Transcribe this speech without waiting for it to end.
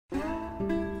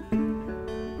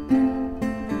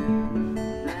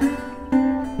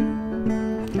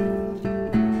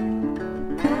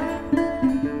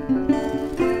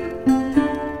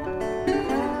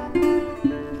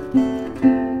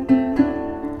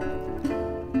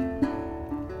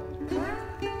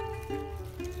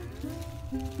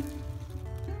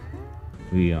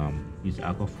We use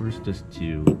alcohol first just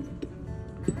to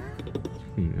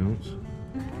clean out.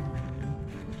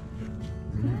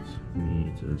 Let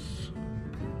me just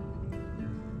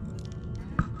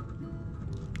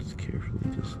carefully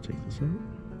just take this out.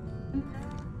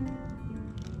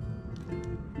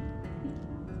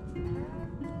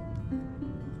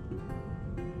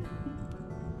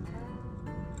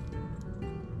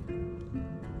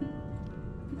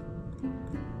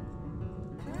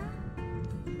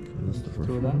 That's the first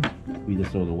one. We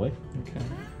just throw it away. Okay.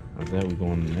 After that, we go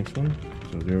on to the next one.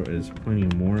 So there is plenty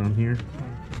more on here.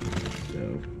 So.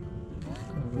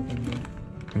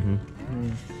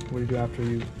 What do you do after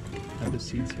you have the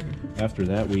seeds here? After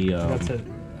that, we. That's it.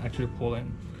 Actually,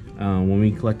 pollen. When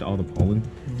we collect all the pollen,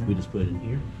 we just put it in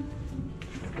here.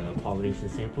 The pollination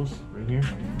samples right here,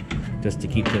 just to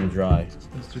keep them dry.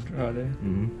 Just to dry there.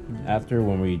 After,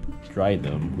 when we dry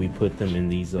them, we put them in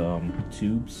these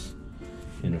tubes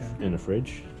in a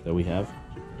fridge that we have.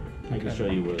 I can show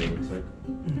you what it looks like.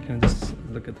 Can I just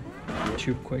look at the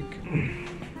tube quick?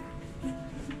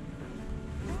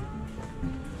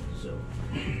 So,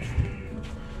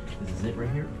 this is it right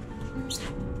here.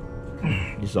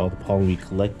 This is all the pollen we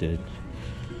collected.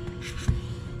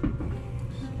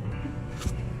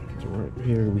 So right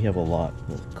here we have a lot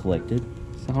collected.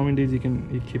 So how many days you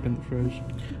keep in the fridge?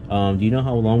 Do you know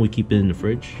how long we keep it in the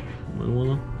fridge,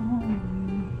 Manuela?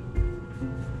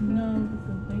 No,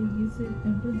 because they use it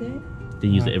every day. They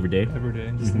use it every day? Every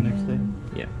day, just the next day?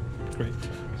 Yeah. Great.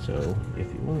 So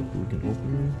if you want, we can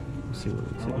open it, see what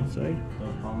it looks like inside.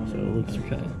 So it looks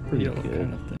pretty Yellow good.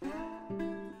 kind of thing.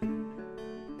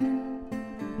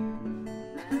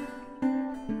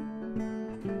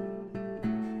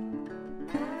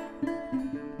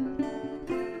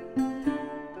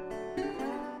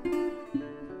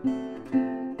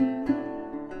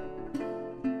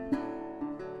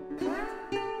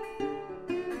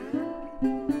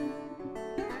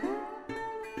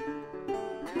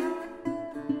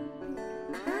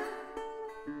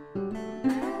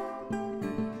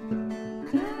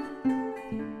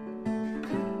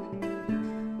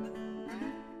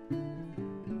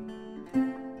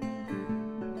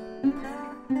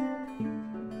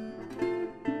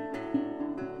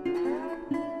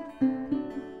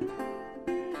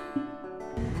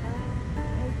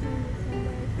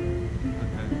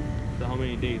 How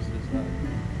many days is that?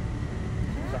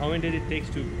 So how many days it takes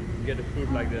to get a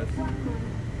fruit like this?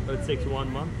 So it takes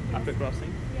 1 month after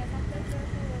crossing? Yes, after crossing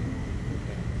 1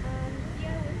 month.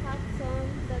 Here we have some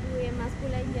that we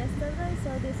emasculate yesterday, so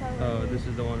these are Oh, this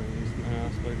is the one we used to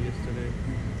emasculate yesterday.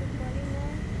 to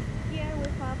pollinate. Here we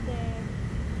have the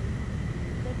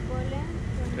pollen.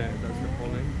 Okay, that's the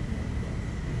pollen.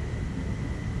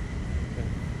 Okay.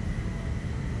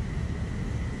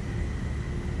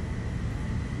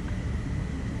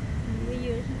 We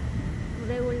use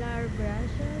regular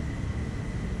brushes.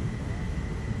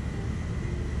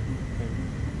 Okay.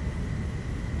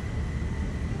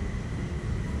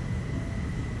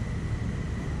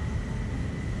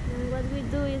 And what we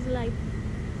do is like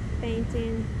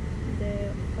painting the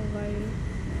ovary.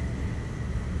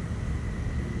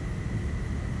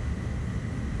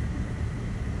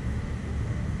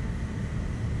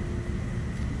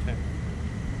 Okay.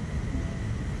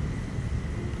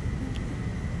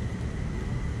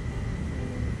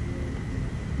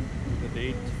 The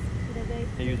date. The date.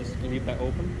 Can you just leave that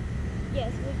open?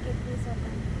 Yes, we keep this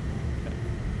open. Okay.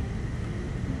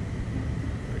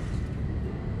 Great.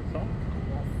 That's all?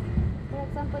 Yes. For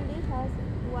example, this has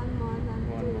 1 month and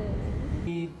 2 days.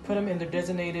 We put them in their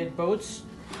designated boats.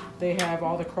 They have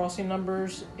all the crossing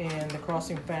numbers and the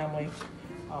crossing family.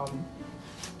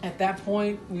 At that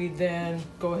point, we then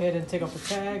go ahead and take off the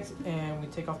tags and we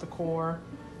take off the core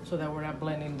so that we're not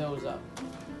blending those up.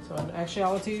 So in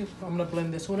actuality, I'm gonna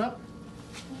blend this one up.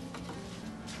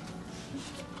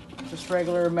 Just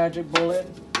regular magic bullet.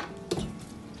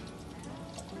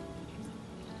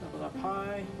 Double it up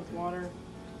high with water.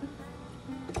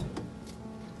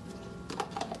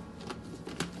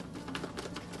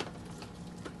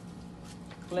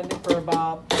 Blend it for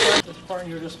about this part.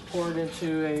 You just pour it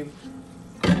into a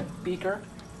beaker.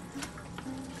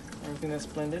 Everything that's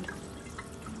blended.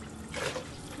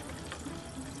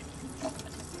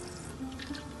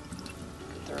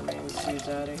 Get the remaining seeds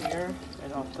out of here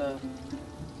and off the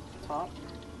top.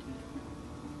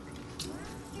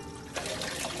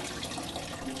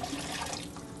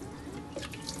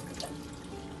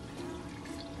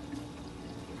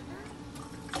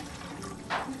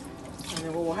 And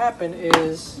then what will happen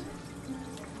is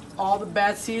all the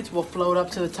bad seeds will float up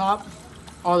to the top.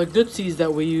 All the good seeds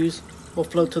that we use will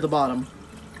float to the bottom.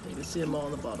 You can see them all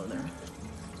on the bottom there.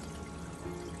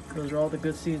 Those are all the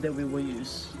good seeds that we will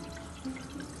use.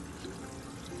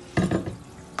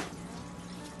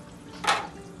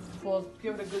 We'll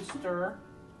give it a good stir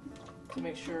to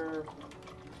make sure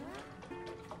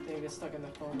they get stuck in the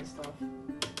foam and stuff.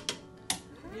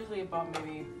 Usually about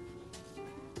maybe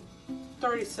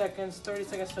 30 seconds to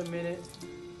a minute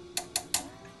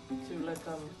to let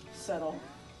them settle.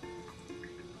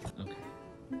 Okay.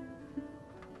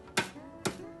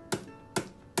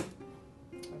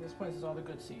 At this point, this is all the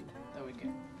good seed that we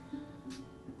get.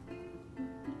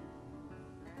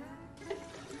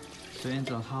 So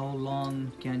Angel, how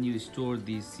long can you store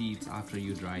these seeds after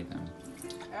you dry them?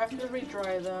 After we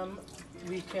dry them,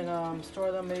 we can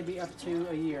store them maybe up to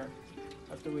a year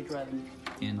after we dry them.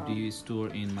 And do you store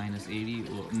in -80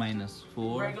 or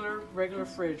 -4? Regular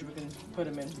fridge, we can put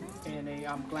them in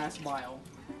a glass vial.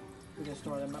 We can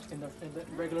store them up in the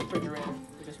regular refrigerator.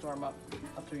 We can store them up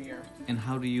to a year. And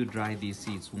how do you dry these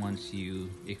seeds once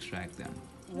you extract them?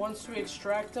 Once we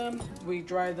extract them, we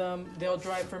dry them. They'll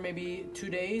dry for maybe 2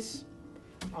 days,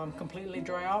 completely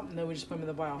dry out, and then we just put them in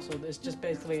the vial. So it's just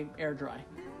basically air dry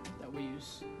that we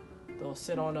use. They'll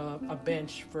sit on a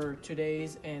bench for 2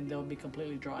 days, and they'll be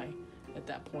completely dry at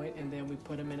that point, and then we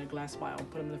put them in a glass vial and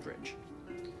put them in the fridge.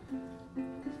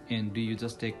 And do you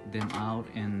just take them out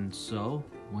and sow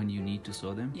when you need to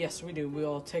sow them? Yes, we do.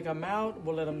 We'll take them out.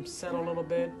 We'll let them settle a little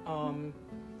bit,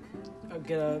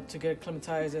 get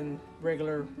acclimatized in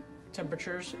regular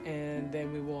temperatures, and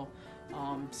then we will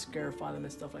scarify them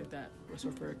and stuff like that with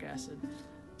sulfuric acid.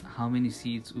 How many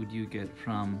seeds would you get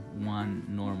from one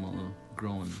normal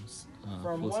grown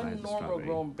From full-size one normal strawberry?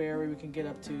 grown berry, we can get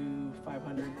up to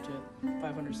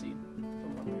 500 seed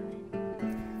from one berry.